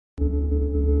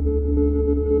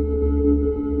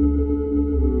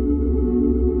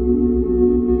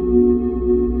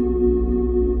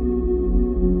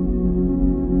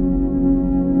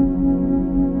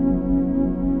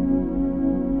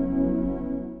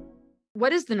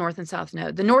what is the North and South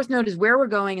node? The North node is where we're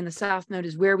going, and the South node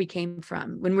is where we came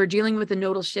from. When we're dealing with a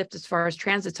nodal shift as far as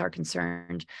transits are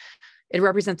concerned, it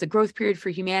represents a growth period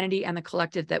for humanity and the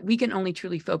collective that we can only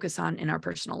truly focus on in our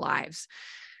personal lives.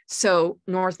 So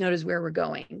North node is where we're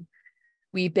going.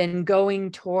 We've been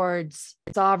going towards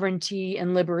sovereignty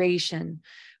and liberation,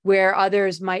 where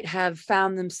others might have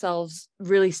found themselves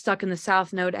really stuck in the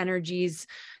South node energies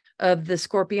of the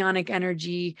scorpionic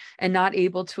energy and not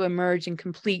able to emerge and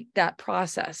complete that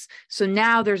process. So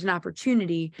now there's an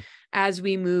opportunity as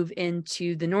we move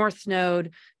into the North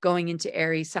node, going into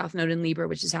Aries, South node in Libra,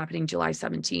 which is happening July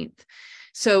 17th.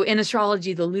 So in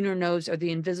astrology, the lunar nodes are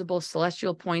the invisible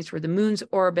celestial points where the moon's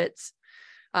orbit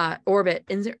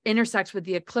intersects with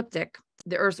the ecliptic,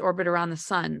 the Earth's orbit around the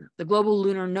sun. The global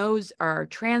lunar nodes are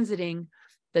transiting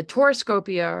the Taurus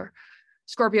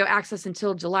Scorpio axis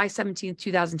until July 17th,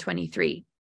 2023.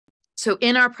 So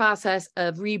in our process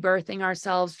of rebirthing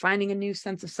ourselves, finding a new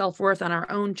sense of self-worth on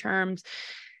our own terms,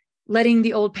 letting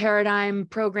the old paradigm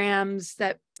programs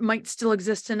that might still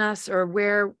exist in us or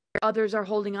where others are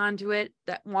holding on to it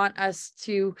that want us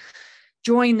to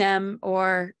join them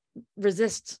or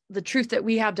resist the truth that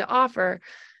we have to offer.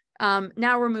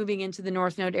 Now we're moving into the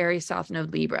North node Aries, South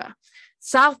node Libra.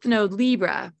 South node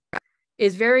Libra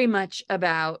is very much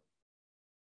about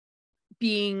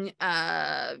being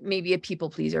maybe a people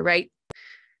pleaser, right?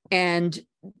 And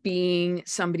being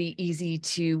somebody easy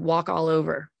to walk all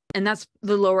over. And that's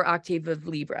the lower octave of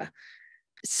Libra.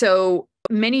 So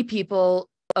many people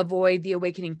avoid the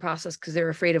awakening process because they're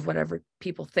afraid of whatever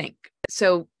people think.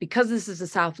 So because this is the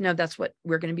South node, that's what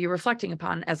we're going to be reflecting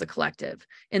upon as a collective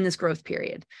in this growth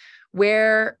period.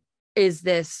 Where is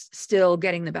this still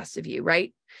getting the best of you,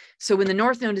 right? So when the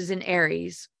North node is in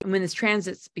Aries, and when these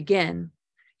transits begin,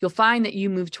 you'll find that you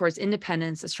move towards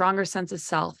independence, a stronger sense of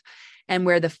self, and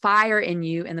where the fire in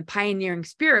you and the pioneering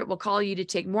spirit will call you to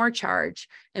take more charge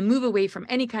and move away from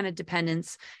any kind of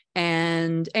dependence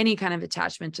and any kind of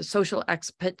attachment to social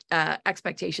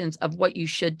expectations of what you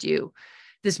should do.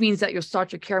 This means that you'll start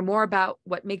to care more about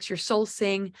what makes your soul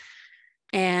sing,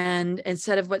 and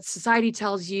instead of what society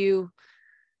tells you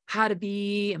how to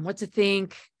be and what to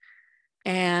think.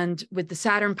 And with the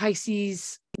Saturn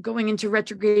Pisces going into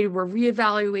retrograde, we're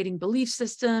reevaluating belief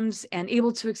systems and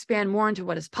able to expand more into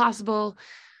what is possible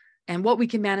and what we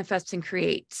can manifest and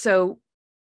create. So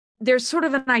there's sort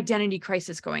of an identity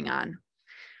crisis going on.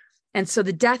 And so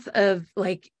the death of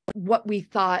like what we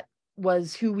thought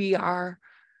was who we are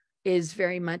is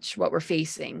very much what we're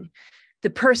facing. The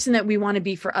person that we want to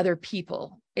be for other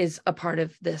people is a part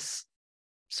of this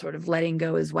sort of letting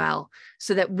go as well.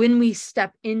 So that when we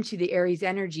step into the Aries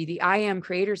energy, the I am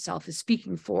creator self is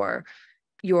speaking for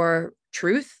your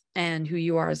truth and who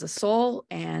you are as a soul.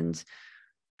 And,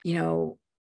 you know,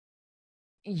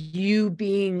 you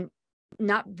being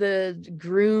not the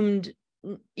groomed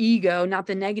ego, not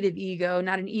the negative ego,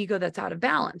 not an ego that's out of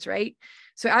balance, right?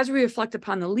 So as we reflect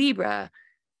upon the Libra,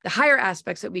 the higher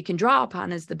aspects that we can draw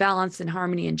upon is the balance and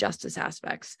harmony and justice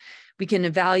aspects. We can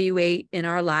evaluate in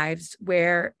our lives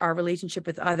where our relationship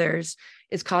with others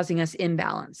is causing us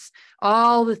imbalance.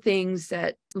 All the things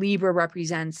that Libra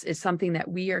represents is something that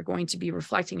we are going to be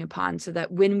reflecting upon, so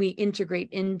that when we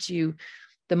integrate into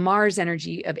the Mars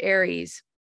energy of Aries,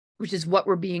 which is what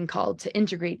we're being called to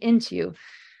integrate into,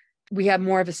 we have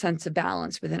more of a sense of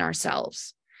balance within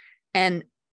ourselves. And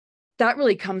that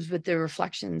really comes with the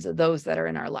reflections of those that are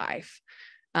in our life.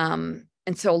 And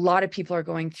so a lot of people are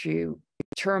going through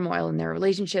turmoil in their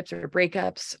relationships or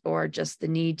breakups, or just the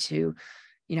need to,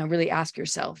 you know, really ask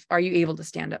yourself, are you able to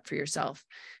stand up for yourself?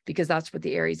 Because that's what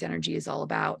the Aries energy is all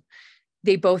about.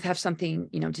 They both have something,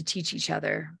 you know, to teach each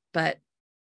other, but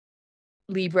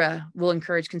Libra will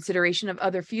encourage consideration of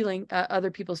other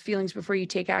people's feelings before you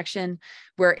take action,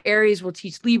 where Aries will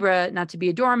teach Libra not to be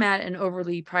a doormat and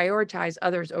overly prioritize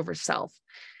others over self.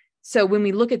 So when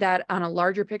we look at that on a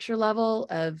larger picture level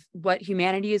of what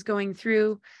humanity is going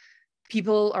through,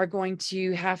 people are going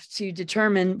to have to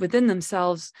determine within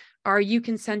themselves, are you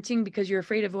consenting because you're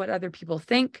afraid of what other people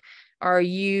think? Are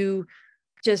you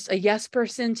just a yes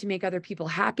person to make other people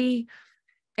happy?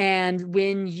 And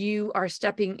when you are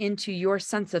stepping into your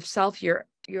sense of self, your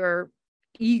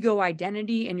ego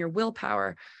identity and your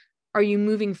willpower, are you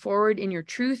moving forward in your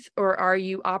truth, or are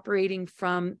you operating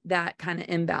from that kind of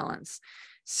imbalance?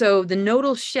 So the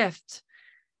nodal shift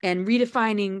and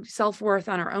redefining self-worth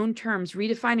on our own terms,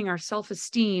 redefining our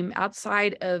self-esteem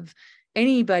outside of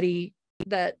anybody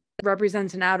that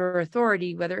represents an outer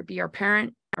authority, whether it be our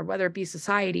parent or whether it be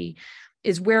society,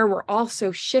 is where we're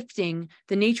also shifting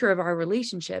the nature of our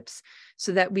relationships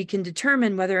so that we can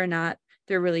determine whether or not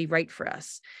they're really right for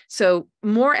us. So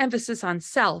more emphasis on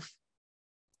self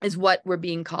is what we're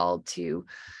being called to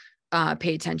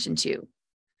pay attention to.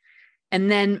 And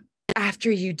then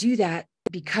after you do that,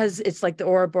 because it's like the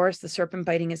Ouroboros, the serpent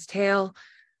biting its tail,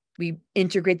 we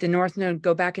integrate the north node,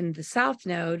 go back into the south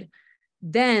node,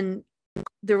 then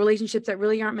the relationships that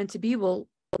really aren't meant to be will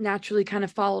naturally kind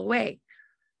of fall away.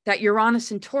 That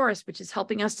Uranus and Taurus, which is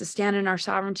helping us to stand in our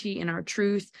sovereignty and our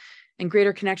truth and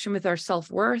greater connection with our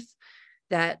self-worth,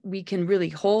 that we can really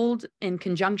hold in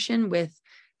conjunction with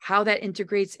how that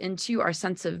integrates into our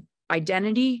sense of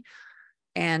identity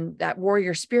and that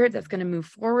warrior spirit that's going to move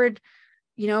forward.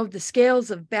 You know, the scales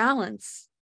of balance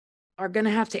are going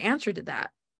to have to answer to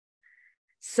that.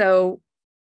 So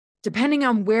depending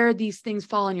on where these things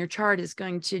fall in your chart is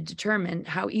going to determine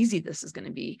how easy this is going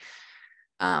to be.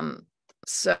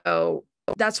 So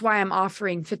that's why I'm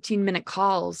offering 15-minute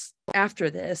calls after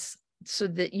this, so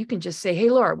that you can just say, hey,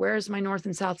 Laura, where is my north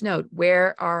and south node?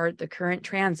 Where are the current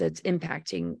transits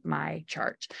impacting my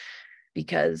chart?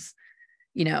 Because,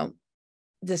 you know,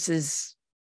 this is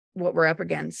what we're up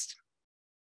against.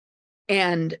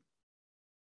 And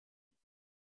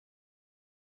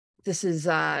this is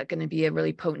going to be a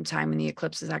really potent time when the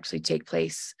eclipses actually take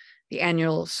place. The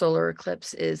annual solar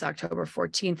eclipse is October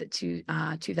 14th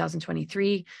at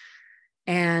 2023.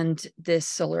 And this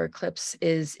solar eclipse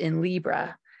is in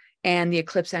Libra. And the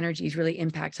eclipse energies really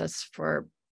impact us for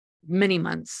many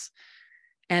months.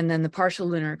 And then the partial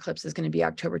lunar eclipse is going to be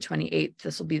October 28th.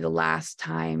 This will be the last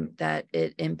time that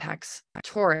it impacts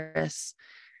Taurus.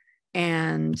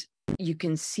 And you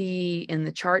can see in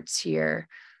the charts here,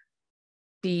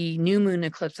 the new moon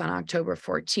eclipse on October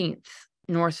 14th,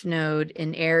 north node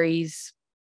in Aries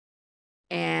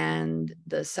and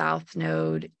the south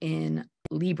node in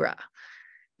Libra.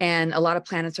 And a lot of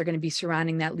planets are going to be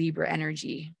surrounding that Libra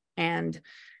energy. And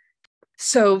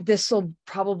so this will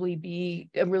probably be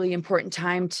a really important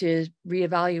time to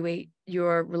reevaluate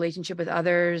your relationship with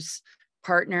others,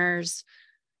 partners,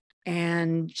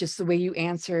 and just the way you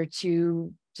answer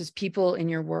to just people in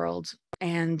your world.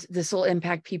 And this will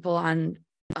impact people on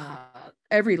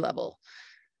every level.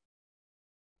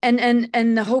 And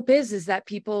the hope is that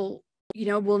people, you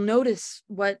know, will notice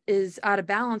what is out of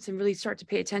balance and really start to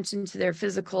pay attention to their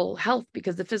physical health,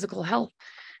 because the physical health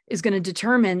is going to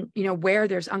determine, you know, where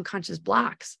there's unconscious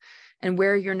blocks and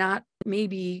where you're not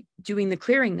maybe doing the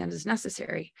clearing that is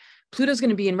necessary. Pluto's going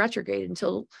to be in retrograde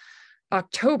until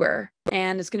October,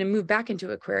 and it's going to move back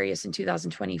into Aquarius in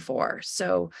 2024.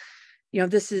 So, you know,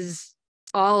 this is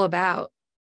all about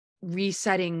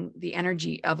resetting the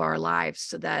energy of our lives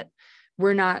so that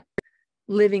we're not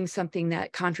living something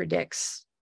that contradicts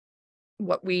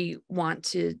what we want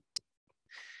to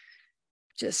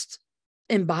just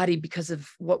embody because of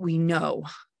what we know,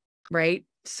 right?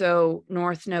 So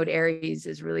North Node Aries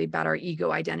is really about our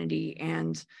ego identity,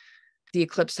 and the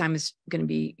eclipse time is going to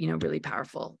be, you know, really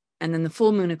powerful. And then the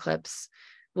full moon eclipse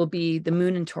will be the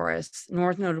moon in Taurus.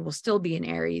 North Node will still be in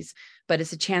Aries, but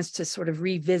it's a chance to sort of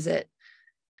revisit,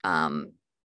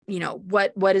 you know,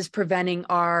 what is preventing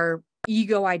our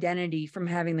ego identity from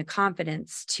having the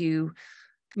confidence to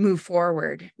move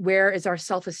forward? Where is our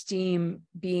self-esteem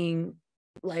being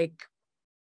like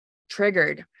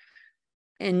triggered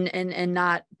and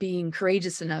not being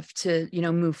courageous enough to, you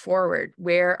know, move forward?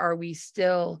 Where are we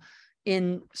still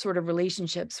in sort of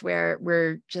relationships where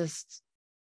we're just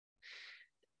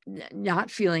not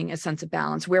feeling a sense of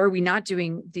balance? Where are we not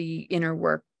doing the inner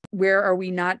work? Where are we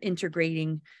not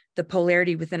integrating the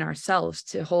polarity within ourselves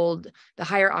to hold the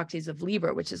higher octaves of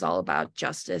Libra, which is all about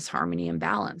justice, harmony, and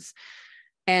balance?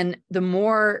 And the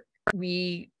more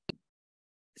we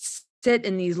sit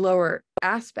in these lower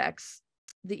aspects,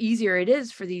 the easier it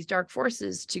is for these dark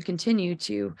forces to continue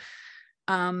to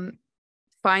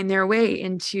find their way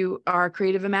into our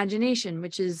creative imagination,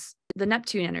 which is the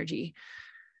Neptune energy.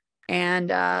 And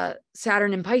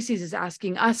Saturn in Pisces is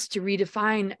asking us to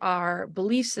redefine our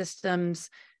belief systems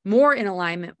more in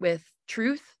alignment with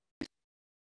truth.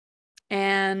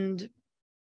 And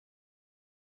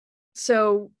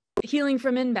so healing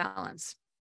from imbalance.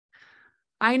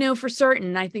 I know for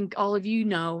certain, I think all of you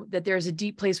know, that there's a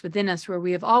deep place within us where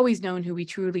we have always known who we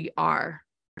truly are.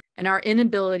 And our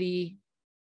inability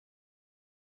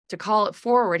to call it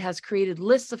forward has created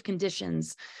lists of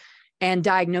conditions and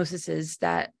diagnoses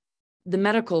that the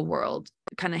medical world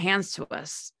kind of hands to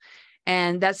us.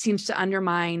 And that seems to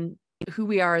undermine who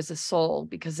we are as a soul,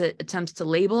 because it attempts to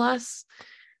label us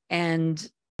and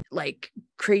like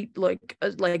create like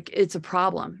it's a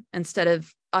problem, instead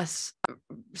of us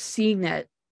seeing that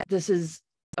this is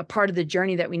a part of the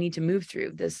journey that we need to move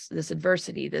through, this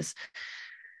adversity, this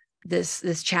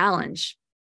challenge,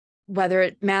 whether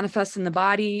it manifests in the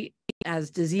body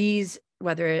as disease,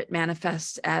 whether it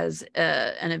manifests as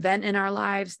an event in our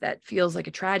lives that feels like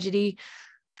a tragedy,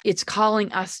 it's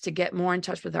calling us to get more in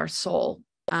touch with our soul,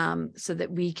 so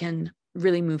that we can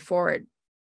really move forward.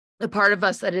 The part of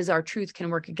us that is our truth can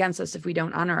work against us if we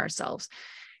don't honor ourselves.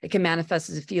 It can manifest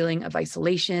as a feeling of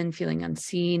isolation, feeling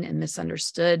unseen and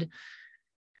misunderstood.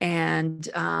 And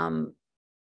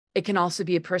it can also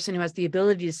be a person who has the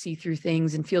ability to see through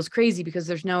things and feels crazy because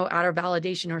there's no outer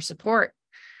validation or support.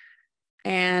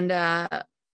 And I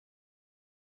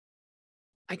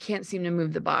can't seem to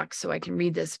move the box so I can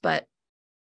read this, but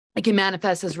it can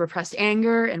manifest as repressed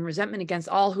anger and resentment against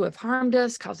all who have harmed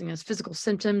us, causing us physical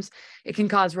symptoms. It can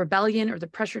cause rebellion or the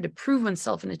pressure to prove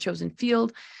oneself in a chosen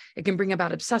field. It can bring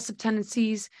about obsessive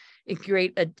tendencies. It can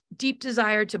create a deep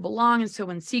desire to belong, and so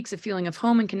one seeks a feeling of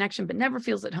home and connection, but never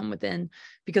feels at home within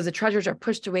because the treasures are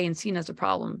pushed away and seen as a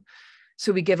problem.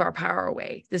 So we give our power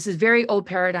away. This is very old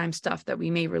paradigm stuff that we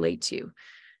may relate to.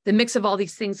 The mix of all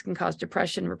these things can cause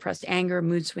depression, repressed anger,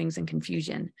 mood swings, and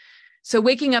confusion. So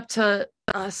waking up to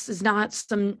us is not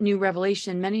some new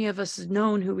revelation. Many of us have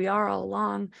known who we are all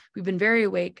along. We've been very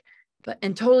awake,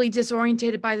 and totally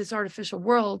disorientated by this artificial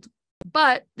world.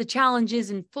 But the challenge is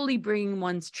in fully bringing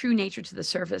one's true nature to the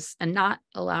surface and not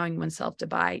allowing oneself to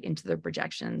buy into the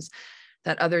projections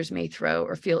that others may throw,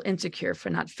 or feel insecure for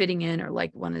not fitting in, or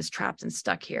like one is trapped and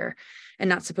stuck here and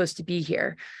not supposed to be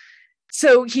here.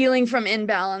 So healing from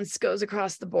imbalance goes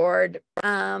across the board.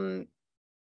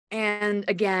 And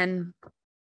again,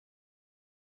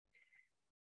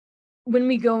 when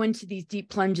we go into these deep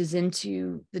plunges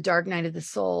into the dark night of the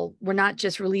soul, we're not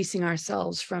just releasing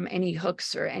ourselves from any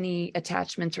hooks or any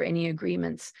attachments or any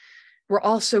agreements. We're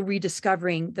also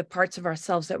rediscovering the parts of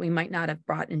ourselves that we might not have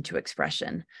brought into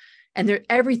expression. And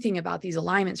everything about these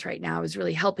alignments right now is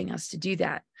really helping us to do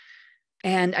that.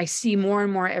 And I see more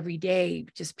and more every day,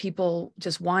 just people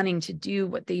just wanting to do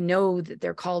what they know that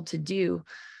they're called to do.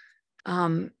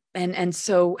 And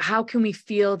so how can we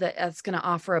feel that that's going to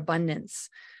offer abundance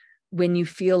when you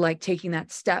feel like taking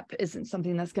that step isn't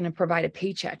something that's going to provide a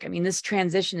paycheck? I mean, this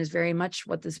transition is very much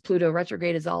what this Pluto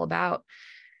retrograde is all about.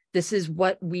 This is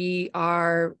what we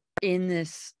are in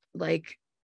this like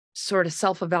sort of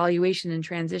self-evaluation and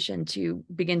transition to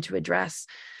begin to address.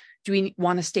 Do we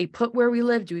want to stay put where we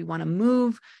live? Do we want to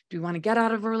move? Do we want to get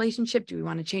out of a relationship? Do we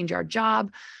want to change our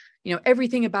job? You know,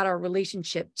 everything about our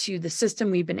relationship to the system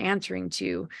we've been answering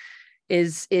to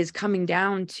is coming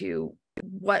down to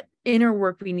what inner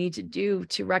work we need to do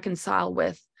to reconcile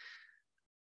with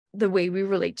the way we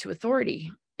relate to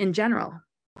authority in general,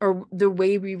 or the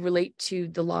way we relate to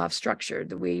the law of structure,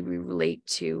 the way we relate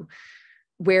to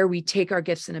where we take our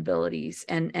gifts and abilities,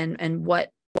 and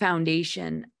what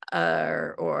foundation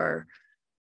or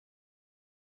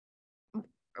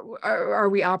are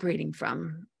we operating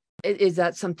from? Is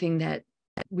that something that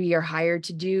we are hired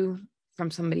to do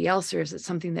from somebody else, or is it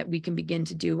something that we can begin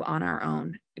to do on our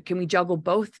own? Can we juggle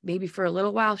both maybe for a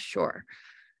little while? Sure.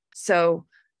 So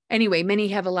anyway, many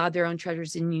have allowed their own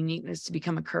treasures and uniqueness to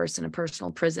become a curse and a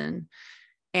personal prison.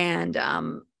 And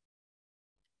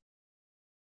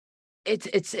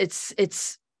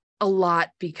it's a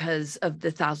lot because of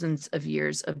the thousands of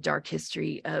years of dark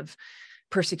history of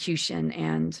persecution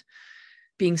and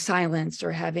being silenced,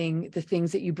 or having the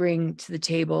things that you bring to the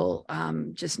table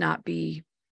just not be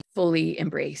fully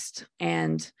embraced.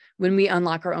 And when we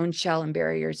unlock our own shell and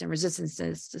barriers and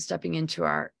resistances to stepping into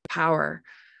our power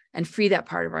and free that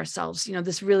part of ourselves, you know,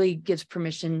 this really gives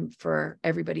permission for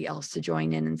everybody else to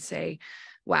join in and say,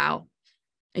 wow,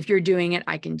 if you're doing it,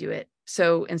 I can do it.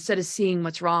 So instead of seeing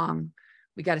what's wrong,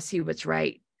 we got to see what's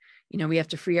right. You know, we have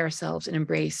to free ourselves and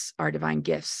embrace our divine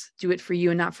gifts. Do it for you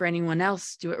and not for anyone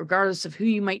else. Do it regardless of who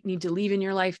you might need to leave in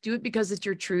your life. Do it because it's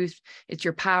your truth. It's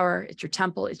your power. It's your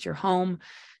temple. It's your home.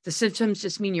 The symptoms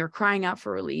just mean you're crying out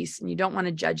for release, and you don't want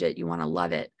to judge it. You want to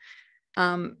love it.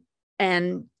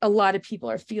 And a lot of people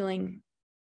are feeling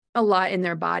a lot in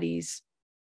their bodies.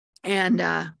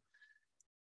 And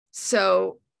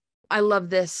so I love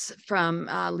this from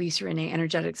Lisa Renee,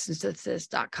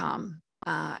 energeticsynthesis.com,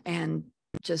 and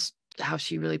just how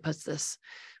she really puts this.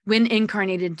 When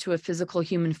incarnated into a physical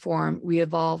human form, we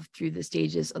evolve through the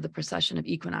stages of the procession of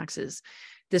equinoxes.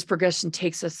 This progression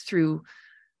takes us through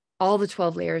all the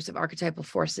 12 layers of archetypal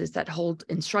forces that hold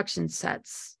instruction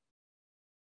sets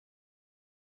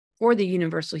for the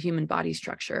universal human body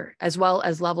structure, as well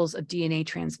as levels of DNA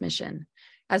transmission.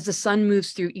 As the sun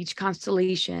moves through each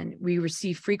constellation, we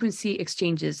receive frequency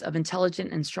exchanges of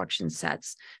intelligent instruction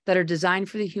sets that are designed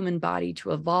for the human body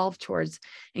to evolve towards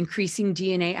increasing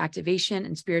DNA activation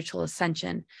and spiritual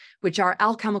ascension, which are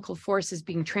alchemical forces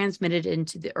being transmitted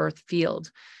into the earth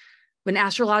field. When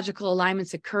astrological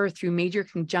alignments occur through major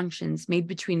conjunctions made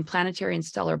between planetary and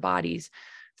stellar bodies,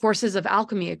 forces of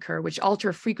alchemy occur, which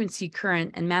alter frequency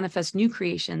current and manifest new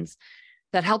creations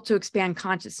that help to expand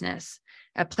consciousness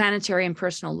at planetary and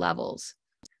personal levels.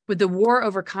 With the war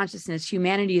over consciousness,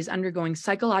 humanity is undergoing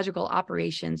psychological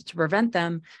operations to prevent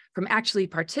them from actually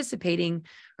participating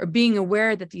or being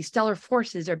aware that these stellar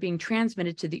forces are being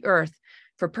transmitted to the earth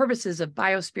for purposes of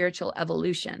biospiritual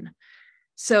evolution.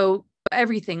 So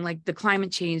everything like the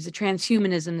climate change, the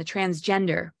transhumanism, the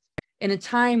transgender, in a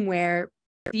time where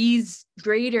these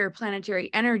greater planetary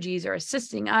energies are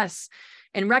assisting us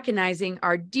in recognizing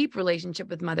our deep relationship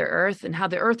with Mother Earth and how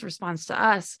the earth responds to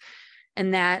us,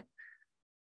 and that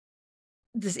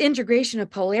this integration of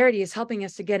polarity is helping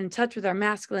us to get in touch with our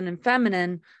masculine and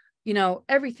feminine. You know,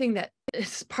 everything that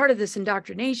is part of this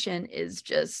indoctrination is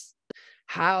just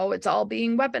how it's all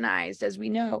being weaponized, as we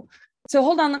know. So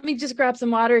hold on, let me just grab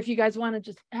some water if you guys want to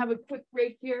just have a quick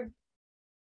break here.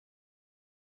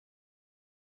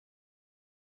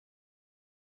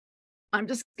 I'm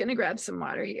just going to grab some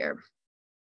water here.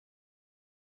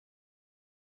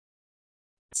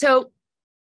 So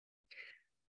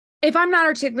if I'm not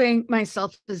articulating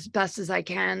myself as best as I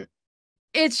can,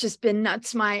 it's just been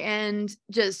nuts my end,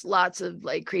 just lots of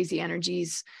like crazy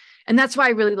energies. And that's why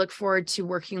I really look forward to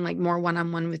working like more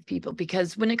one-on-one with people,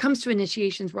 because when it comes to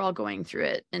initiations, we're all going through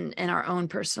it in our own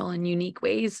personal and unique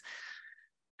ways.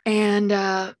 And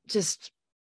just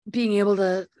being able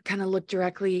to kind of look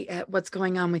directly at what's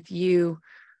going on with you,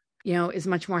 you know, is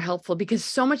much more helpful, because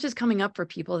so much is coming up for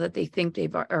people that they think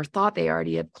they've or thought they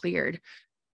already have cleared.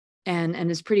 And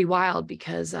it's pretty wild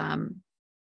because,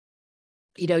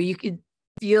 you know, you could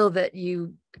feel that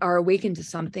you are awakened to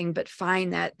something, but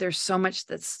find that there's so much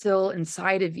that's still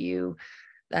inside of you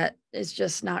that is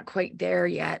just not quite there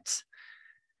yet.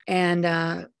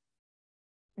 And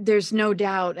there's no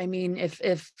doubt, I mean,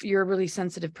 if you're a really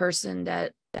sensitive person,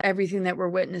 that everything that we're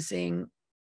witnessing,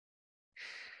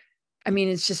 I mean,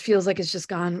 it just feels like it's just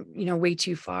gone, you know, way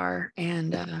too far.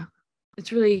 And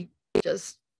it's really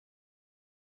just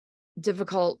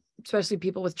difficult, especially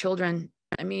people with children.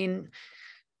 I mean,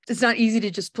 it's not easy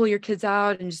to just pull your kids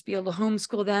out and just be able to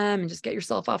homeschool them and just get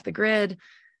yourself off the grid.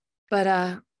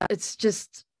 But it's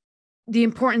just the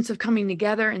importance of coming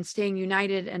together and staying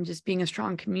united and just being a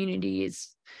strong community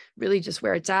is really just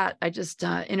where it's at. I just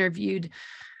interviewed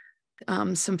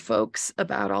some folks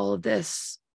about all of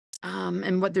this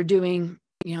and what they're doing,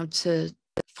 you know, to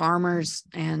farmers.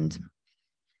 And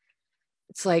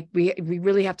it's like we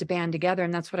really have to band together.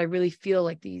 And that's what I really feel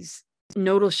like these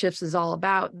nodal shifts is all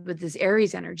about with this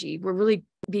Aries energy. We're really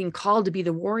being called to be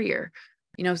the warrior,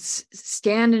 you know,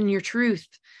 stand in your truth,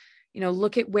 you know,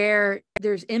 look at where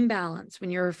there's imbalance when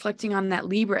you're reflecting on that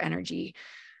Libra energy,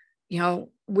 you know,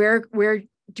 where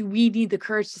do we need the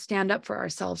courage to stand up for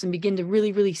ourselves and begin to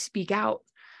really, really speak out.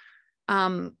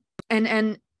 And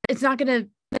it's not going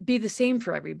to be the same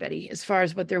for everybody as far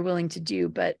as what they're willing to do,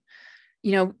 but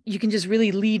you know, you can just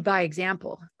really lead by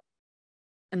example.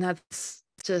 And that's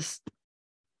just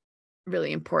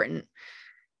really important,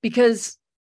 because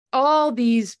all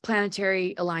these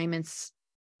planetary alignments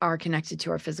are connected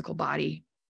to our physical body.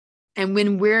 And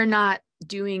when we're not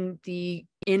doing the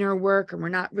inner work, or we're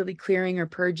not really clearing or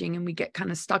purging, and we get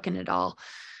kind of stuck in it all,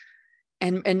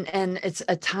 and it's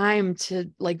a time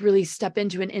to like really step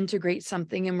into and integrate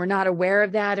something, and we're not aware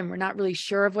of that, and we're not really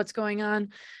sure of what's going on,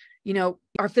 you know,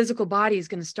 our physical body is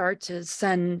going to start to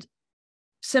send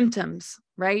symptoms,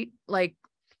 right? Like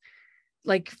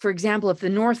for example, if the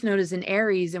North Node is in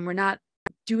Aries and we're not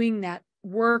doing that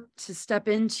work to step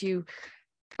into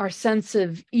our sense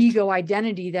of ego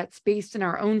identity that's based in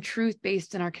our own truth,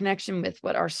 based in our connection with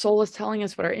what our soul is telling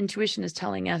us, what our intuition is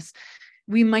telling us,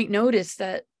 we might notice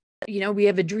that, you know, we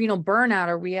have adrenal burnout,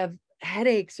 or we have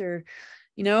headaches, or,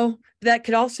 you know, that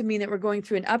could also mean that we're going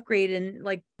through an upgrade, and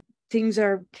like things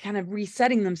are kind of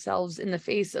resetting themselves in the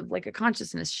face of like a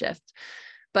consciousness shift.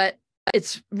 But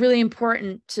it's really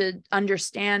important to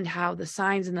understand how the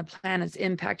signs and the planets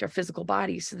impact our physical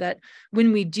body, so that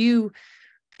when we do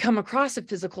come across a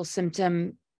physical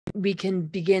symptom, we can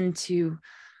begin to,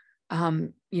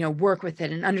 you know, work with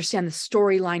it and understand the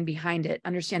storyline behind it,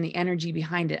 understand the energy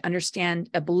behind it, understand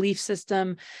a belief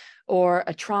system or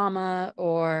a trauma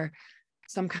or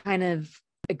some kind of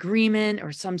agreement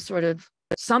or some sort of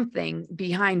something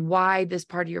behind why this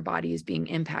part of your body is being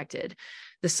impacted.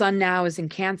 The sun now is in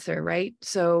Cancer, right?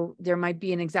 So there might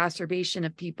be an exacerbation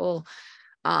of people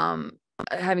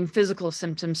having physical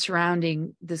symptoms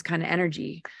surrounding this kind of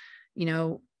energy. You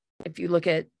know, if you look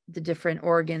at the different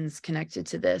organs connected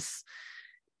to this,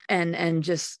 and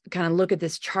just kind of look at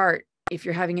this chart, if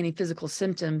you're having any physical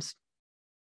symptoms,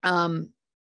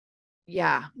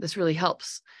 Yeah, this really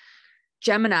helps.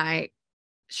 Gemini,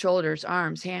 shoulders,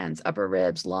 arms, hands, upper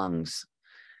ribs, lungs,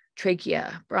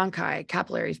 trachea, bronchi,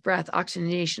 capillaries, breath,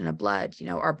 oxygenation of blood,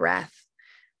 our breath,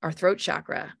 our throat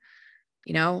chakra,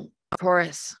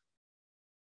 Taurus,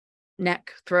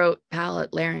 neck, throat,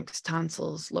 palate, larynx,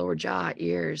 tonsils, lower jaw,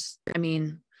 ears.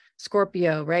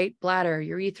 Scorpio, right? Bladder,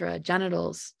 urethra,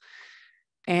 genitals,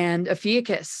 and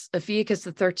Ophiuchus, the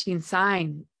 13th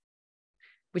sign,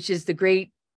 which is the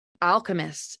great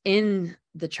alchemist in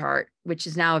the chart, which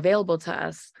is now available to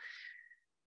us.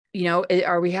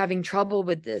 Are we having trouble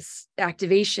with this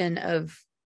activation of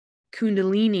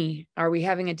Kundalini? Are we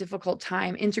having a difficult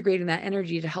time integrating that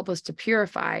energy to help us to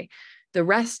purify the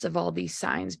rest of all these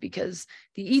signs? Because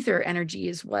the ether energy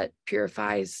is what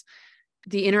purifies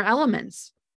the inner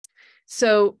elements.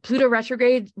 So Pluto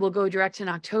retrograde will go direct in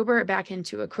October back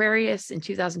into Aquarius in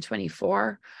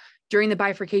 2024. During the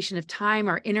bifurcation of time,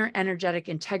 our inner energetic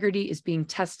integrity is being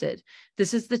tested.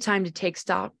 This is the time to take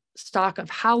stock of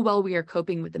how well we are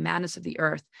coping with the madness of the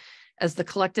earth as the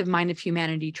collective mind of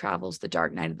humanity travels the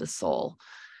dark night of the soul.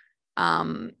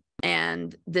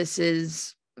 And this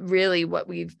is really what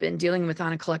we've been dealing with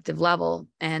on a collective level.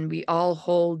 And we all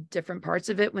hold different parts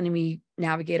of it when we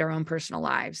navigate our own personal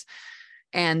lives.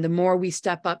 And the more we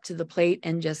step up to the plate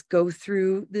and just go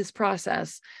through this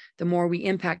process, the more we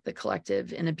impact the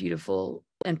collective in a beautiful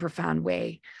and profound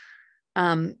way.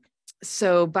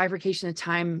 So bifurcation of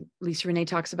time, Lisa Renee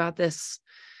talks about this.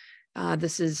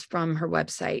 This is from her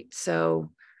website.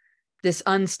 So this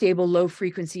unstable, low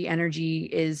frequency energy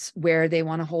is where they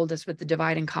want to hold us with the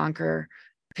divide and conquer,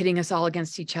 pitting us all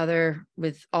against each other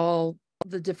with all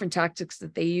the different tactics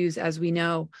that they use, as we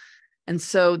know. And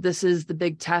so this is the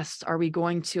big test. Are we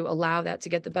going to allow that to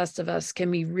get the best of us?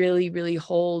 Can we really, really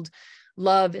hold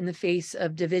love in the face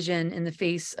of division, in the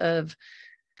face of,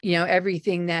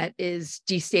 everything that is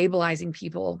destabilizing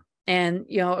people? And,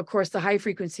 of course, the high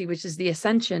frequency, which is the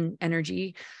ascension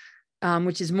energy,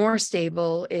 which is more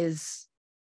stable, is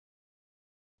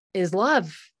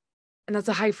love. And that's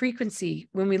a high frequency.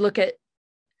 When we look at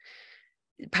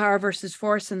power versus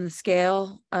force in the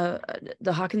scale,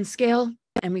 the Hawkins scale,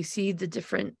 and we see the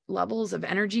different levels of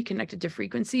energy connected to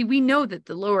frequency, we know that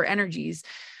the lower energies,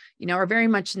 are very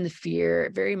much in the fear,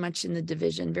 very much in the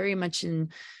division, very much in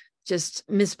just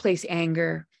misplaced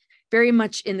anger, very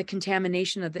much in the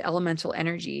contamination of the elemental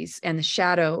energies and the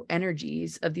shadow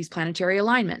energies of these planetary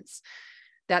alignments.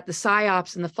 That the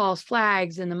psyops and the false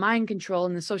flags and the mind control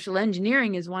and the social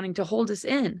engineering is wanting to hold us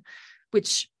in,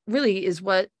 which really is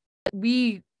what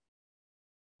we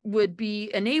would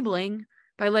be enabling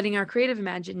by letting our creative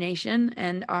imagination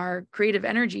and our creative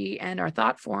energy and our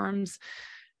thought forms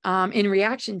in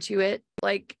reaction to it,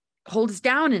 hold us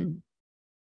down. And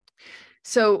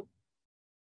so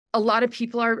a lot of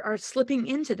people are slipping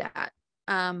into that.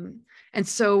 And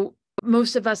so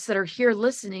most of us that are here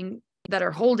listening, that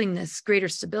are holding this greater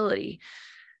stability,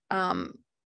 are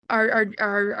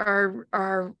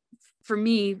for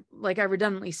me, like I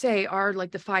redundantly say, are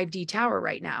like the 5D tower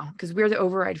right now, because we're the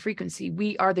override frequency.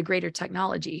 We are the greater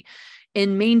technology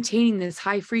in maintaining this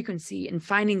high frequency and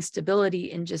finding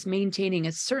stability and just maintaining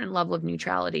a certain level of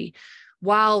neutrality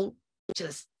while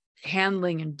just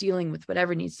handling and dealing with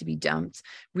whatever needs to be dumped,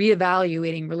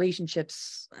 reevaluating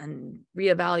relationships and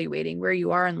reevaluating where you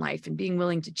are in life and being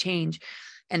willing to change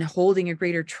and holding a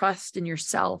greater trust in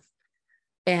yourself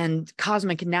and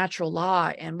cosmic and natural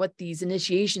law. And what these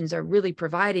initiations are really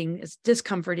providing, as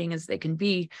discomforting as they can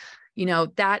be,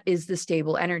 that is the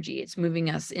stable energy. It's moving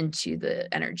us into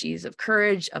the energies of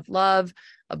courage, of love,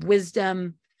 of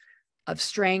wisdom, of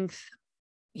strength,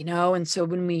 and so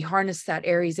when we harness that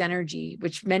Aries energy,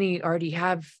 which many already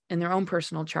have in their own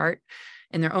personal chart,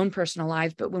 in their own personal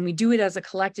lives, but when we do it as a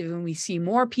collective and we see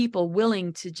more people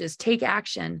willing to just take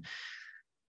action,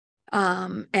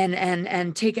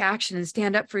 and take action and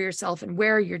stand up for yourself, and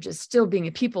where you're just still being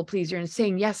a people pleaser and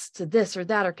saying yes to this or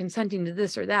that or consenting to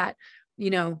this or that,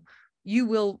 you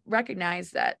will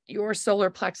recognize that your solar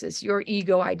plexus, your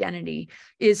ego identity,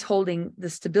 is holding the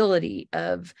stability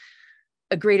of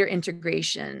a greater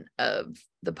integration of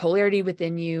the polarity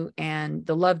within you and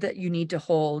the love that you need to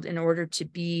hold in order to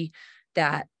be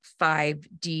that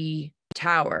 5D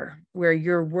tower, where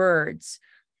your words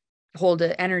hold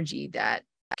an energy that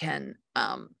can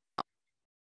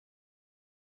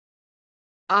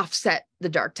offset the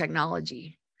dark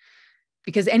technology.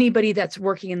 Because anybody that's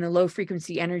working in the low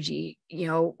frequency energy,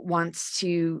 wants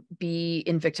to be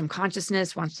in victim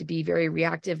consciousness, wants to be very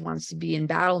reactive, wants to be in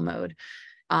battle mode,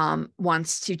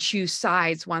 wants to choose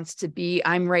sides, wants to be,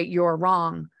 I'm right, you're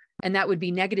wrong. And that would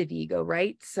be negative ego,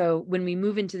 right? So when we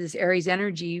move into this Aries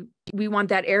energy, we want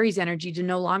that Aries energy to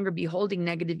no longer be holding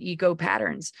negative ego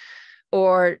patterns,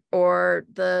 or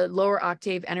the lower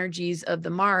octave energies of the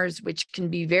Mars, which can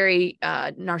be very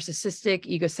narcissistic,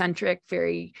 egocentric,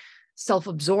 very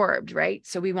self-absorbed, right?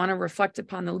 So we want to reflect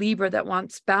upon the Libra that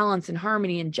wants balance and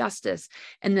harmony and justice,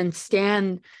 and then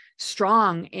stand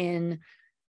strong in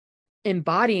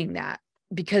embodying that,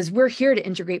 because we're here to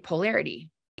integrate polarity.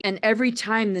 And every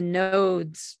time the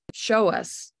nodes show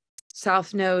us,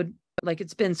 South Node, like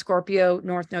it's been Scorpio,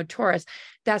 North Node, Taurus,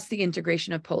 that's the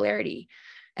integration of polarity.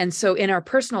 And so in our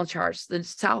personal charts, the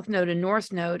South Node and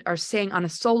North Node are saying on a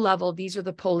soul level, these are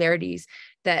the polarities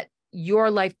that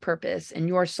your life purpose and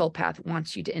your soul path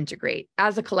wants you to integrate.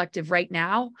 As a collective right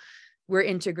now, we're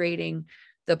integrating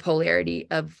the polarity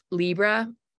of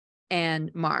Libra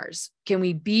and Mars. Can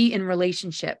we be in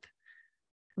relationship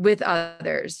with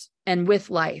others and with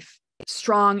life,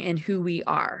 strong in who we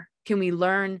are? Can we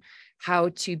learn how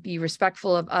to be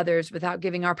respectful of others without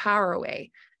giving our power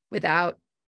away, without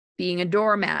being a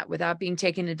doormat, without being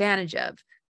taken advantage of?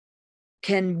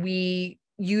 Can we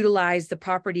utilize the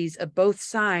properties of both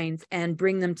signs and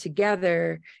bring them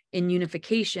together in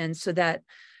unification so that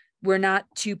we're not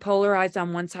too polarized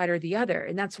on one side or the other?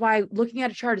 And that's why looking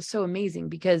at a chart is so amazing,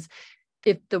 because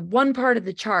if the one part of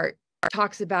the chart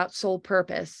talks about soul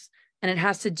purpose and it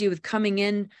has to do with coming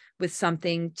in with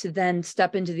something to then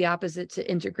step into the opposite to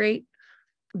integrate,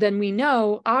 then we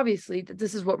know obviously that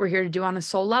this is what we're here to do on a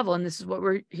soul level. And this is what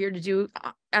we're here to do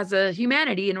as a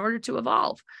humanity in order to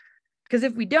evolve. Because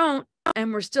if we don't,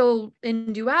 and we're still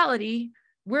in duality,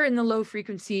 we're in the low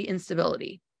frequency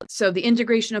instability. So the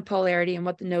integration of polarity and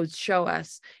what the nodes show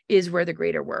us is where the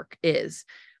greater work is.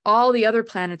 All the other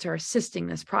planets are assisting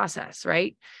this process,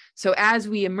 right? So as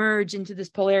we emerge into this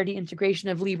polarity integration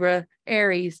of Libra,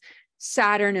 Aries,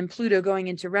 Saturn and Pluto going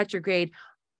into retrograde,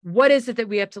 what is it that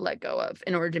we have to let go of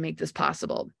in order to make this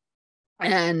possible?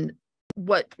 And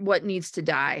what needs to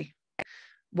die?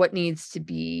 What needs to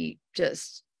be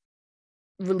just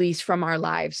released from our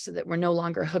lives so that we're no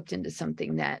longer hooked into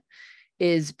something that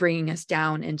is bringing us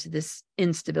down into this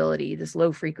instability, this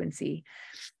low frequency?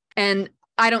 And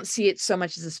I don't see it so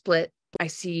much as a split. I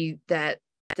see that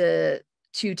the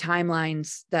two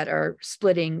timelines that are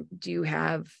splitting do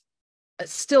have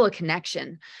still a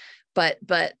connection, but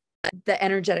the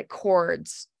energetic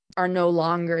cords are no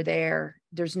longer there.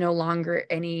 There's no longer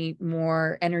any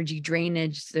more energy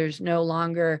drainage. There's no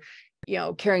longer,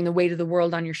 carrying the weight of the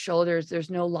world on your shoulders. There's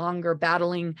no longer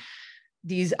battling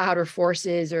these outer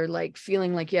forces, or like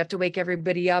feeling like you have to wake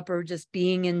everybody up, or just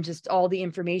being in just all the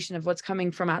information of what's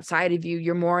coming from outside of you.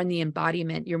 You're more in the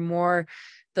embodiment. You're more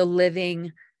the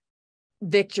living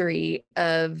victory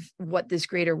of what this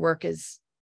greater work is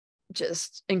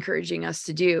just encouraging us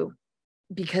to do.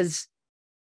 Because,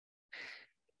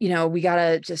 we got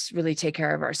to just really take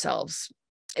care of ourselves.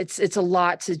 It's a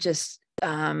lot to just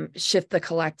shift the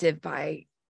collective by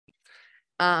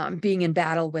being in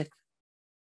battle with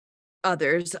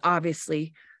others.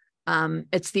 Obviously,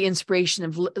 it's the inspiration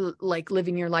of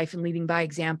living your life and leading by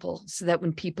example, so that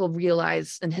when people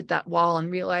realize and hit that wall and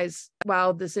realize,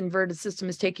 wow, this inverted system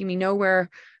is taking me nowhere,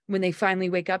 when they finally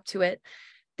wake up to it,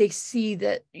 they see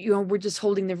that, we're just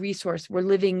holding the resource. We're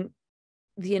living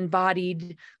the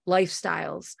embodied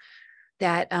lifestyles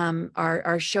that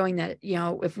are showing that,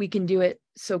 if we can do it,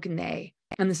 so can they.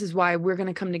 And this is why we're going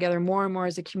to come together more and more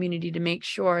as a community to make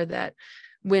sure that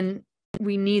when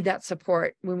we need that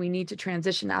support, when we need to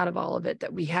transition out of all of it,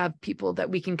 that we have people that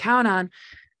we can count on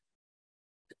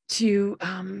to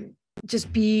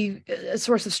just be a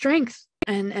source of strength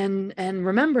and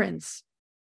remembrance.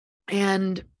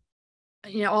 And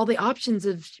all the options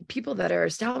of people that are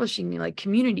establishing like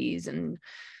communities and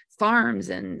farms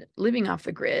and living off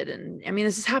the grid. And I mean,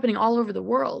 this is happening all over the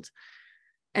world.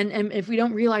 And if we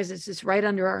don't realize it's just right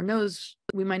under our nose,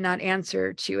 we might not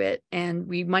answer to it. And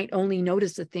we might only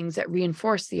notice the things that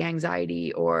reinforce the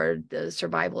anxiety or the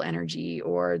survival energy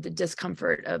or the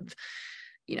discomfort of,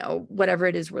 whatever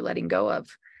it is we're letting go of.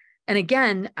 And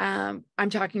again, I'm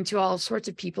talking to all sorts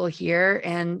of people here,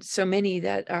 and so many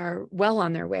that are well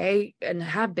on their way and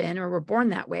have been or were born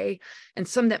that way, and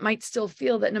some that might still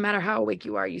feel that no matter how awake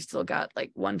you are, you still got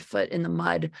like one foot in the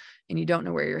mud and you don't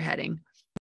know where you're heading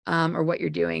or what you're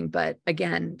doing. But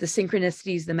again, the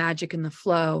synchronicities, the magic, and the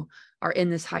flow are in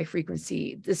this high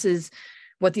frequency. This is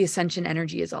what the ascension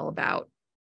energy is all about.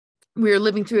 We are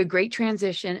living through a great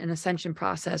transition and ascension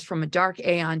process from a dark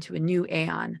aeon to a new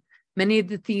aeon. Many of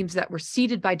the themes that were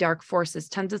seeded by dark forces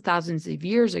tens of thousands of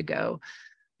years ago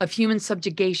of human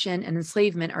subjugation and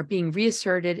enslavement are being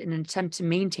reasserted in an attempt to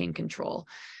maintain control.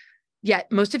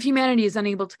 Yet most of humanity is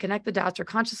unable to connect the dots or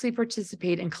consciously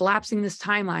participate in collapsing this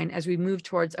timeline as we move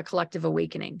towards a collective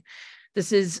awakening.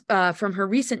 This is from her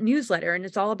recent newsletter, and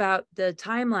it's all about the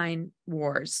timeline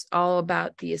wars, all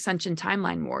about the ascension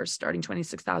timeline wars starting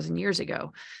 26,000 years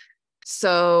ago.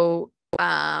 So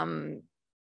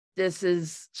this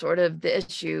is sort of the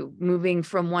issue, moving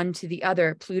from one to the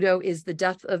other. Pluto is the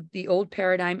death of the old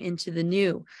paradigm into the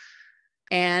new.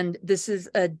 And this is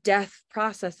a death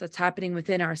process that's happening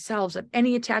within ourselves of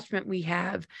any attachment we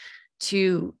have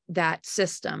to that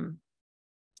system.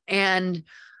 And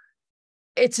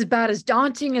it's about as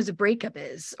daunting as a breakup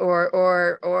is,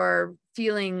 or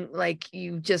feeling like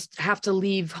you just have to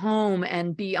leave home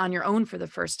and be on your own for the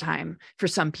first time for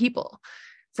some people.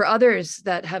 For others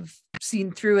that have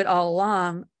seen through it all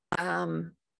along,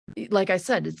 like I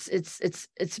said,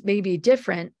 it's maybe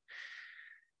different,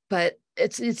 but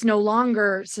it's no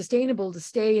longer sustainable to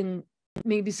stay in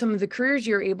maybe some of the careers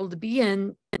you're able to be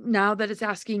in now that it's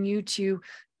asking you to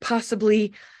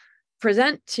possibly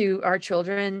present to our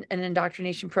children an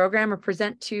indoctrination program, or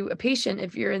present to a patient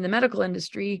if you're in the medical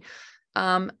industry,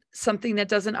 something that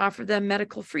doesn't offer them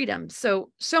medical freedom. So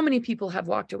many people have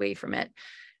walked away from it,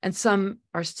 and some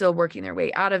are still working their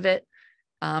way out of it.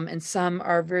 And some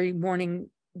are very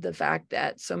mourning the fact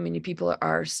that so many people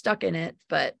are stuck in it,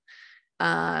 but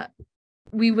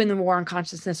we win the war on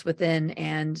consciousness within.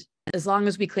 And as long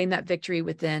as we claim that victory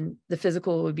within, the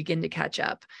physical will begin to catch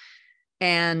up.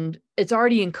 And it's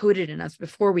already encoded in us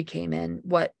before we came in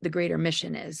what the greater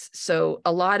mission is. So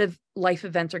a lot of life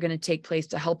events are going to take place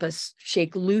to help us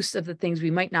shake loose of the things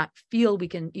we might not feel we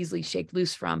can easily shake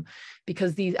loose from,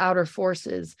 because these outer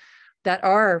forces that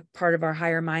are part of our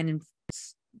higher mind and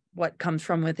what comes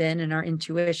from within and our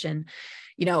intuition,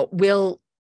 will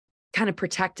kind of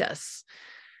protect us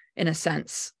in a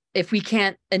sense. If we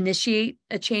can't initiate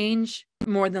a change,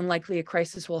 more than likely a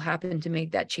crisis will happen to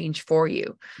make that change for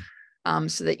you,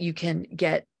 so that you can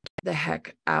get the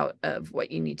heck out of what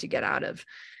you need to get out of.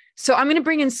 So I'm going to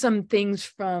bring in some things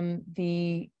from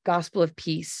the Gospel of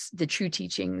Peace, the true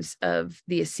teachings of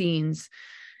the Essenes.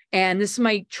 And this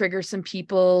might trigger some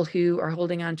people who are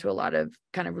holding on to a lot of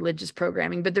kind of religious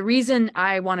programming. But the reason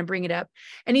I want to bring it up,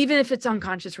 and even if it's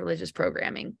unconscious religious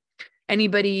programming,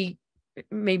 anybody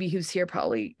maybe who's here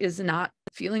probably is not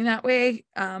feeling that way.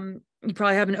 You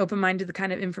probably have an open mind to the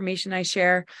kind of information I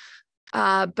share.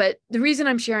 But the reason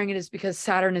I'm sharing it is because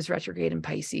Saturn is retrograde in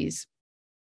Pisces.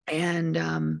 And,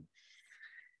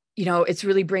 it's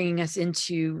really bringing us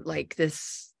into like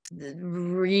this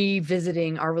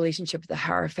revisiting our relationship with the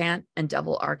Hierophant and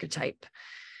Devil archetype.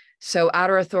 So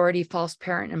outer authority, false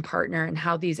parent and partner, and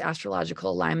how these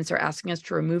astrological alignments are asking us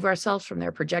to remove ourselves from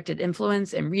their projected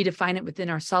influence and redefine it within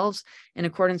ourselves in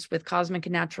accordance with cosmic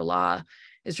and natural law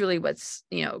is really what's,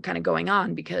 kind of going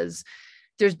on, because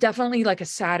there's definitely like a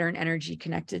Saturn energy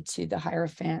connected to the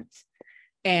Hierophant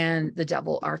and the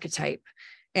Devil archetype.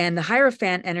 And the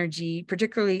Hierophant energy,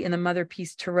 particularly in the Mother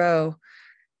Peace Tarot,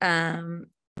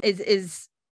 is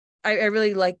I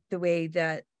really like the way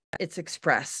that it's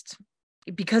expressed,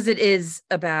 because it is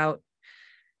about,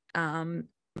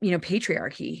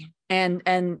 patriarchy,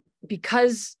 and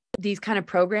because these kind of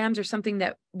programs are something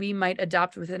that we might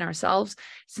adopt within ourselves.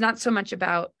 It's not so much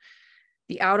about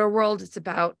the outer world. It's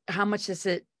about how much has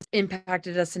it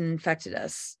impacted us and infected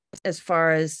us, as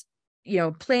far as,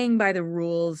 playing by the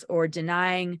rules or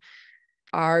denying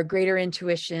our greater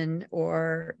intuition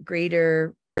or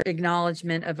greater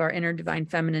acknowledgement of our inner divine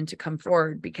feminine to come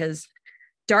forward, because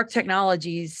dark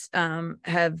technologies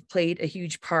have played a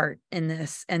huge part in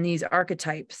this, and these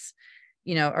archetypes,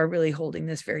 are really holding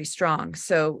this very strong.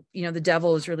 So, the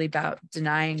devil is really about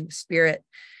denying spirit.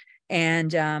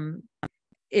 And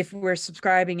if we're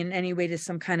subscribing in any way to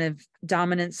some kind of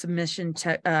dominant submission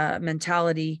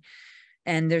mentality,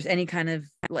 and there's any kind of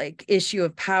like issue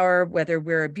of power, whether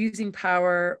we're abusing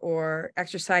power or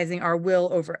exercising our will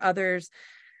over others,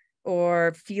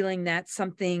 or feeling that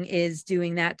something is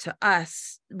doing that to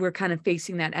us, we're kind of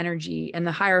facing that energy. And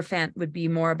the Hierophant would be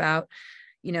more about,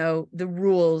 the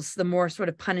rules, the more sort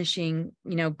of punishing,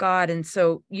 God. And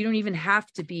so you don't even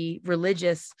have to be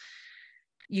religious.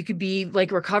 You could be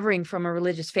like recovering from a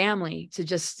religious family to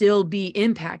just still be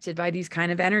impacted by these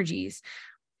kind of energies.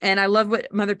 And I love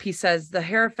what Mother Peace says. The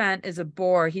Hierophant is a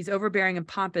bore. He's overbearing and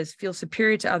pompous, feels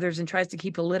superior to others, and tries to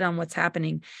keep a lid on what's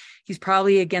happening. He's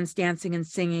probably against dancing and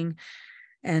singing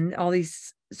and all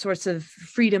these sorts of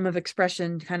freedom of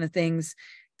expression kind of things.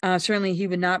 Certainly, he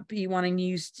would not be wanting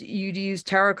you to use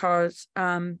tarot cards,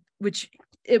 which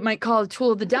it might call a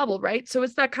tool of the devil, right? So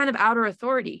it's that kind of outer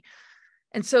authority.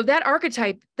 And so that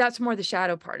archetype, that's more the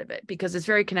shadow part of it, because it's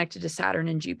very connected to Saturn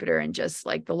and Jupiter and just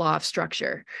like the law of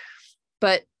structure.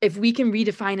 But if we can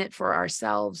redefine it for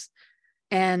ourselves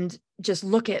and just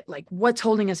look at like what's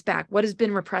holding us back, what has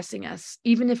been repressing us,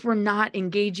 even if we're not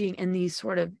engaging in these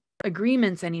sort of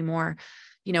agreements anymore,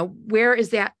 you know, where is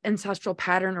that ancestral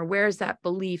pattern, or where is that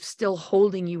belief still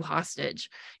holding you hostage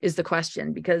is the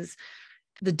question. Because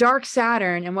the dark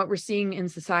Saturn and what we're seeing in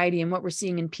society and what we're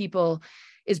seeing in people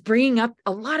is bringing up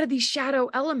a lot of these shadow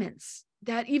elements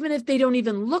that, even if they don't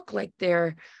even look like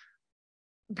they're,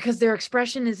 because their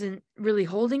expression isn't really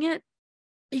holding it,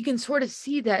 you can sort of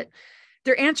see that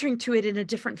they're answering to it in a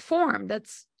different form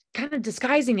that's kind of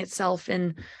disguising itself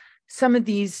in some of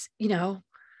these, you know,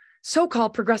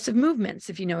 so-called progressive movements,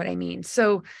 if you know what I mean.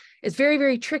 So it's very,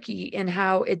 very tricky in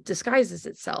how it disguises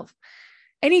itself.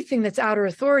 Anything that's outer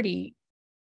authority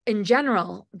in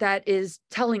general that is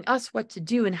telling us what to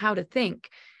do and how to think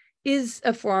is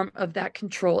a form of that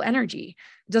control energy.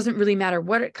 It doesn't really matter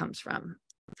what it comes from.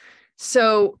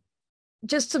 So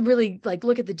just to really like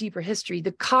look at the deeper history,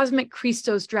 the cosmic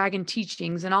Christos dragon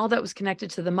teachings and all that was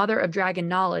connected to the mother of dragon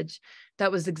knowledge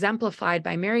that was exemplified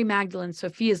by Mary Magdalene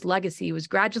Sophia's legacy was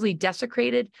gradually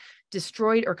desecrated,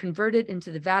 destroyed, or converted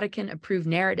into the Vatican-approved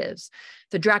narratives.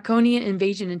 The draconian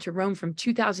invasion into Rome from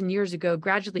 2,000 years ago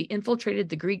gradually infiltrated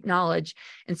the Greek knowledge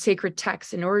and sacred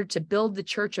texts in order to build the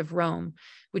Church of Rome,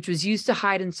 which was used to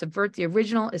hide and subvert the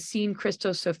original Essene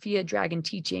Christos Sophia dragon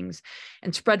teachings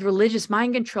and spread religious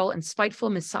mind control and spiteful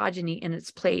misogyny in its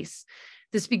place.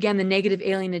 This began the negative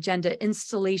alien agenda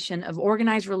installation of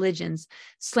organized religions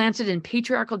slanted in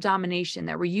patriarchal domination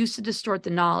that were used to distort the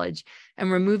knowledge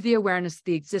and remove the awareness of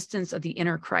the existence of the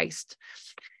inner Christ.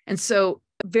 And so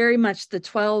very much the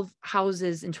 12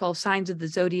 houses and 12 signs of the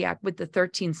zodiac with the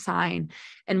 13th sign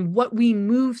and what we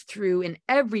move through in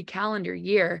every calendar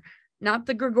year, not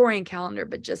the Gregorian calendar,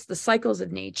 but just the cycles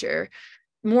of nature,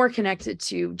 more connected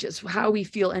to just how we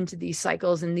feel into these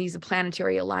cycles and these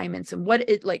planetary alignments and what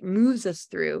it like moves us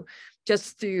through,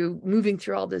 just through moving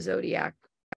through all the zodiac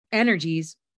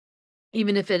energies,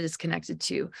 even if it is connected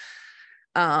to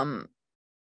the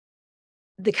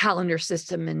calendar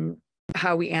system and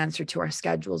how we answer to our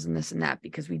schedules and this and that,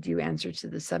 because we do answer to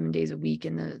the 7 days a week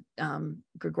in the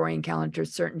Gregorian calendar to a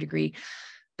certain degree.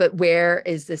 But where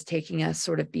is this taking us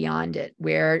sort of beyond it?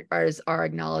 Where is our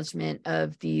acknowledgement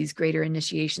of these greater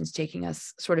initiations taking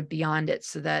us sort of beyond it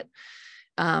so that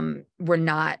we're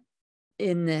not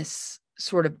in this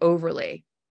sort of overlay?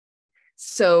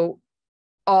 So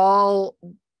all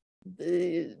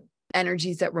the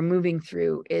energies that we're moving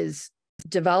through is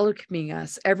developing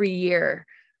us every year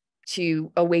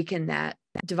to awaken that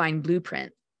divine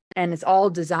blueprint. And it's all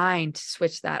designed to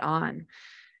switch that on.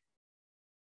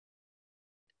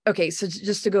 Okay, so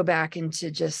just to go back into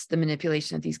just the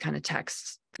manipulation of these kind of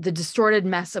texts, the distorted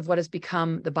mess of what has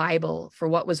become the Bible for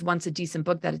what was once a decent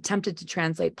book that attempted to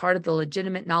translate part of the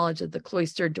legitimate knowledge of the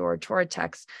cloistered Dora Torah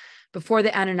text before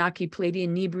the Anunnaki,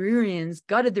 Palladian, Nibiruians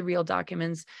gutted the real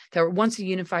documents that were once a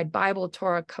unified Bible,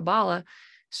 Torah, Kabbalah,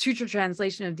 sutra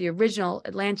translation of the original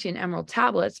Atlantean Emerald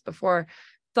tablets before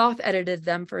Thoth edited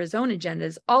them for his own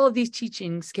agendas. All of these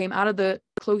teachings came out of the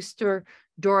cloister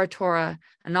Dora Torah,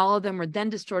 and all of them were then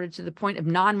distorted to the point of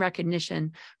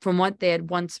non-recognition from what they had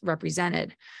once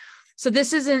represented. So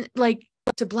this isn't like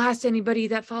to blast anybody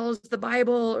that follows the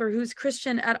Bible or who's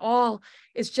Christian at all.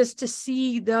 It's just to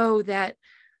see, though, that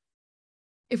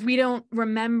if we don't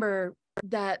remember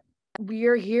that we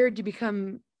are here to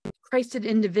become Christed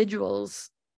individuals,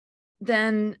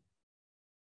 then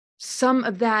some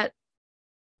of that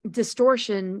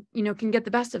distortion, you know, can get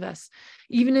the best of us,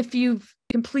 even if you've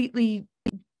completely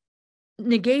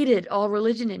negated all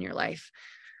religion in your life,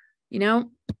 you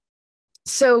know.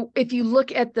 So if you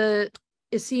look at the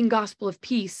Essene Gospel of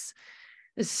Peace,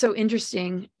 this is so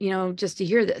interesting, you know, just to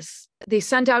hear this. They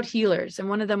sent out healers, and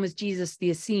one of them was Jesus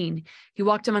the Essene. He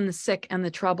walked among the sick and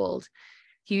the troubled.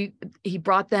 He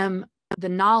brought them the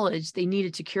knowledge they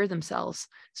needed to cure themselves.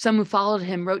 Some who followed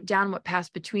him wrote down what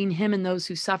passed between him and those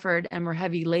who suffered and were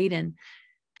heavy laden.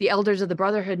 The elders of the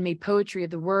brotherhood made poetry of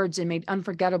the words and made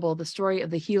unforgettable the story of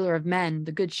the healer of men,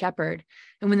 the good shepherd.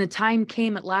 And when the time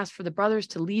came at last for the brothers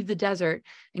to leave the desert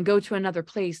and go to another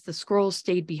place, the scrolls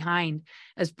stayed behind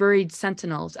as buried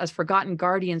sentinels, as forgotten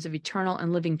guardians of eternal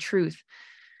and living truth.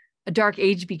 A dark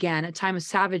age began, a time of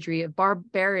savagery, of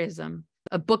barbarism,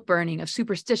 of book burning, of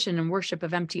superstition and worship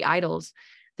of empty idols.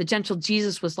 The gentle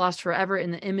Jesus was lost forever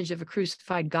in the image of a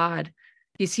crucified God.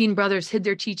 The Essene brothers hid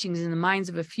their teachings in the minds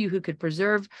of a few who could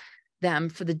preserve them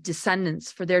for their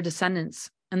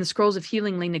descendants, and the scrolls of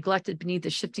healing lay neglected beneath the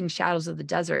shifting shadows of the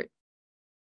desert.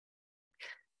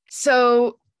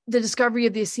 So the discovery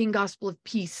of the Essene Gospel of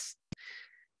Peace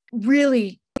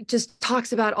really just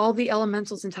talks about all the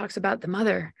elementals and talks about the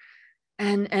mother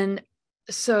And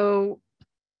so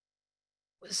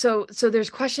there's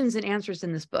questions and answers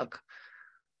in this book.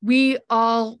 We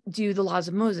all do the laws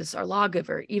of Moses, our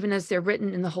lawgiver, even as they're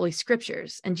written in the Holy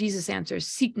Scriptures. And Jesus answers,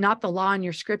 seek not the law in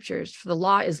your scriptures, for the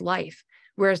law is life,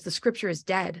 whereas the scripture is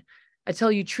dead. I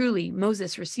tell you truly,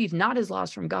 Moses received not his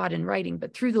laws from God in writing,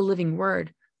 but through the living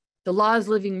word. The law is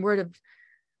living word of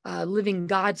living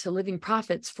God to living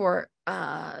prophets for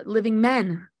living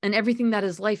men, and everything that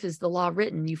is life is the law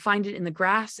written. You find it in the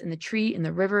grass, in the tree, in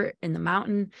the river, in the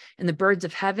mountain, in the birds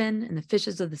of heaven, in the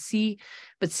fishes of the sea,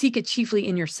 but seek it chiefly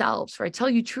in yourselves. For I tell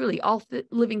you truly, all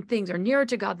living things are nearer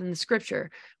to God than the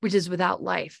scripture, which is without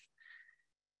life.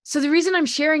 So the reason I'm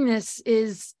sharing this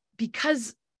is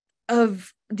because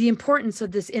of the importance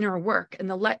of this inner work and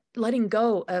the letting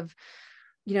go of,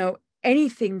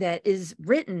 anything that is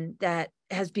written that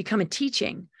has become a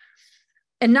teaching,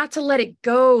 and not to let it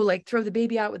go, like throw the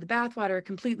baby out with the bathwater,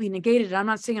 completely negate it. I'm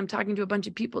not saying I'm talking to a bunch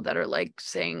of people that are like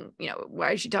saying,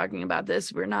 why is she talking about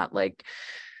this? We're not like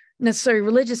necessarily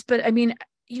religious, but I mean,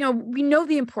 we know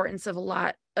the importance of a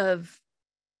lot of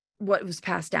what was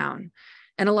passed down.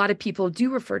 And a lot of people do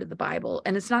refer to the Bible,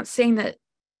 and it's not saying that,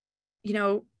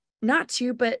 not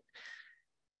to, but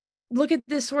look at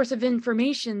this source of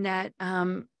information that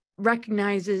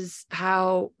recognizes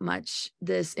how much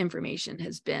this information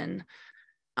has been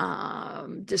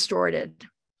distorted,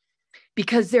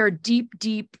 because there are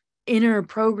deep inner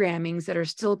programmings that are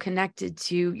still connected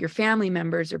to your family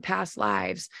members or past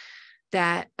lives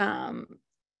that kind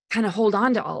of hold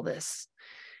on to all this.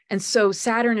 And so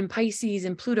Saturn and Pisces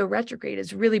and Pluto retrograde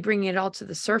is really bringing it all to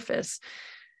the surface.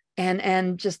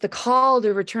 And just the call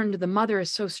to return to the mother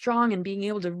is so strong, and being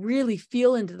able to really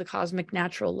feel into the cosmic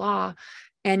natural law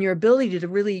and your ability to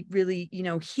really,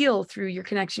 heal through your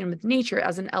connection with nature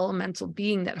as an elemental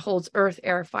being that holds earth,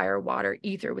 air, fire, water,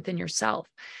 ether within yourself.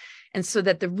 And so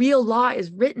that the real law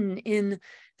is written in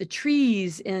the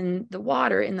trees, in the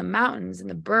water, in the mountains, in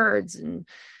the birds, and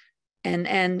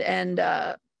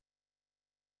I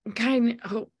kind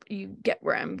of hope you get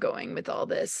where I'm going with all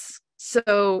this.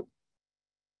 So,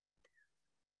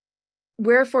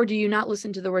 wherefore do you not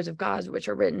listen to the words of God, which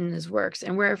are written in his works?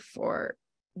 And wherefore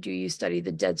do you study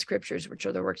the dead scriptures, which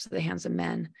are the works of the hands of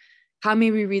men? How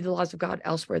may we read the laws of God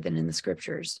elsewhere than in the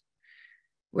scriptures?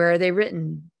 Where are they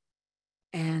written?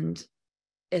 And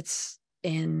it's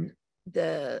in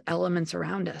the elements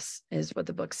around us, is what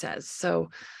the book says. So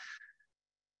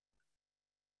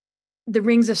the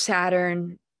rings of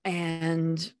Saturn,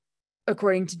 and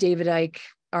according to David Icke,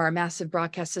 are a massive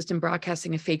broadcast system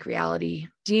broadcasting a fake reality.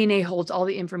 DNA holds all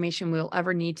the information we'll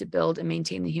ever need to build and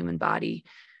maintain the human body.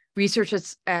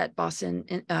 Researchers at Boston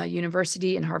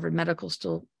University and Harvard Medical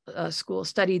School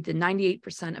studied the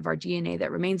 98% of our DNA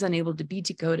that remains unable to be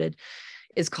decoded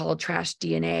is called trash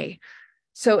DNA.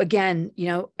 So again,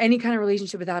 any kind of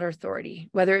relationship without authority,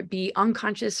 whether it be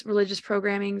unconscious religious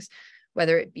programmings,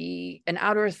 whether it be an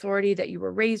outer authority that you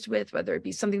were raised with, whether it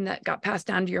be something that got passed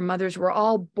down to your mothers, we're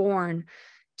all born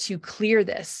to clear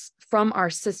this from our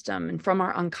system and from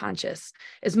our unconscious.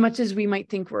 As much as we might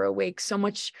think we're awake, so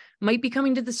much might be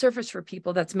coming to the surface for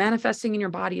people that's manifesting in your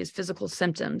body as physical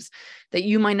symptoms that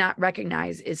you might not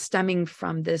recognize is stemming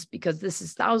from this, because this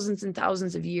is thousands and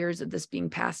thousands of years of this being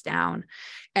passed down.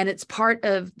 And it's part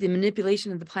of the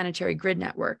manipulation of the planetary grid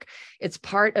network. It's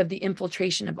part of the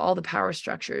infiltration of all the power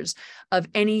structures of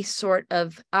any sort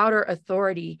of outer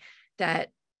authority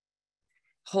that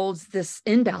holds this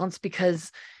imbalance,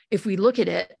 because if we look at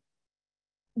it,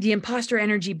 the imposter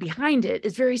energy behind it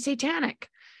is very satanic,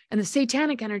 and the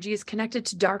satanic energy is connected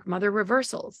to dark mother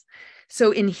reversals.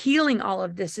 So in healing all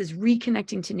of this is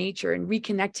reconnecting to nature and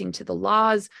reconnecting to the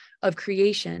laws of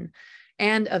creation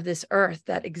and of this earth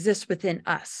that exists within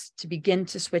us, to begin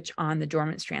to switch on the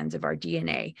dormant strands of our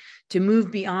DNA, to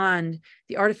move beyond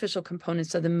the artificial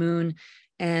components of the moon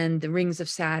and the rings of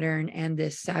Saturn and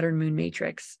this Saturn moon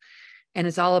matrix. And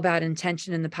it's all about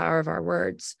intention and the power of our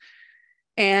words.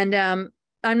 And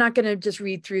I'm not going to just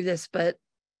read through this, but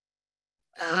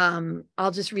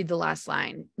I'll just read the last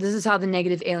line. This is how the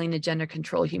negative alien agenda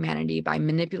control humanity: by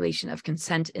manipulation of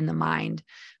consent in the mind,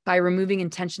 by removing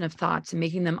intention of thoughts and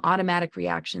making them automatic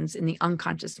reactions in the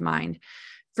unconscious mind.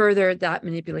 Further, that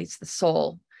manipulates the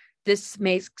soul. This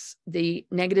makes the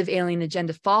negative alien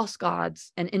agenda false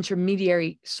gods and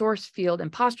intermediary source field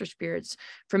imposter spirits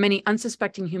for many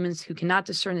unsuspecting humans who cannot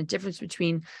discern the difference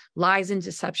between lies and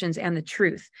deceptions and the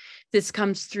truth. This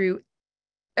comes through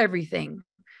everything.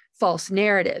 False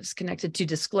narratives connected to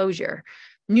disclosure,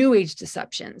 new age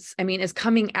deceptions, is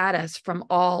coming at us from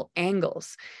all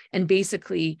angles. And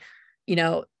basically,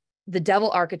 the devil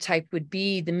archetype would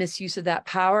be the misuse of that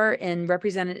power and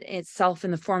represent itself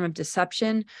in the form of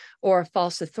deception or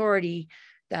false authority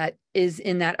that is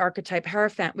in that archetype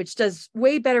Hierophant, which does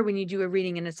way better when you do a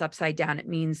reading and it's upside down. It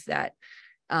means that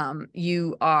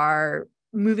you are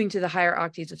moving to the higher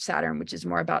octaves of Saturn, which is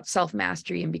more about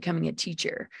self-mastery and becoming a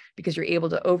teacher, because you're able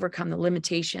to overcome the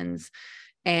limitations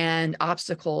and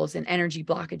obstacles and energy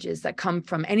blockages that come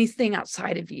from anything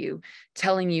outside of you,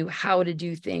 telling you how to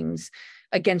do things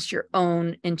against your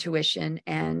own intuition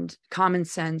and common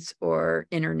sense or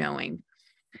inner knowing.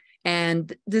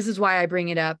 And this is why I bring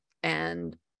it up.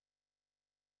 And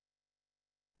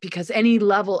because any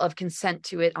level of consent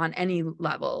to it on any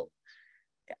level,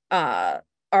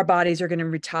 our bodies are going to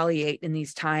retaliate in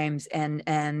these times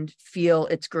and feel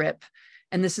its grip.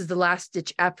 And this is the last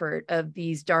ditch effort of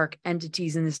these dark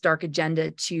entities and this dark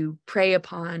agenda to prey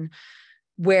upon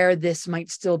where this might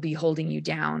still be holding you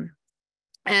down.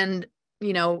 And,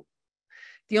 you know,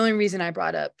 the only reason I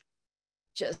brought up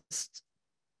just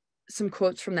some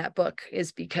quotes from that book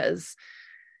is because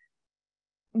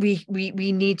we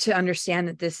need to understand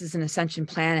that this is an ascension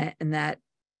planet, and that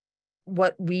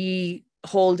what we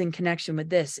hold in connection with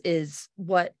this is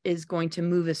what is going to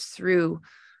move us through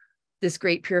this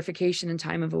great purification and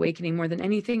time of awakening more than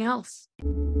anything else.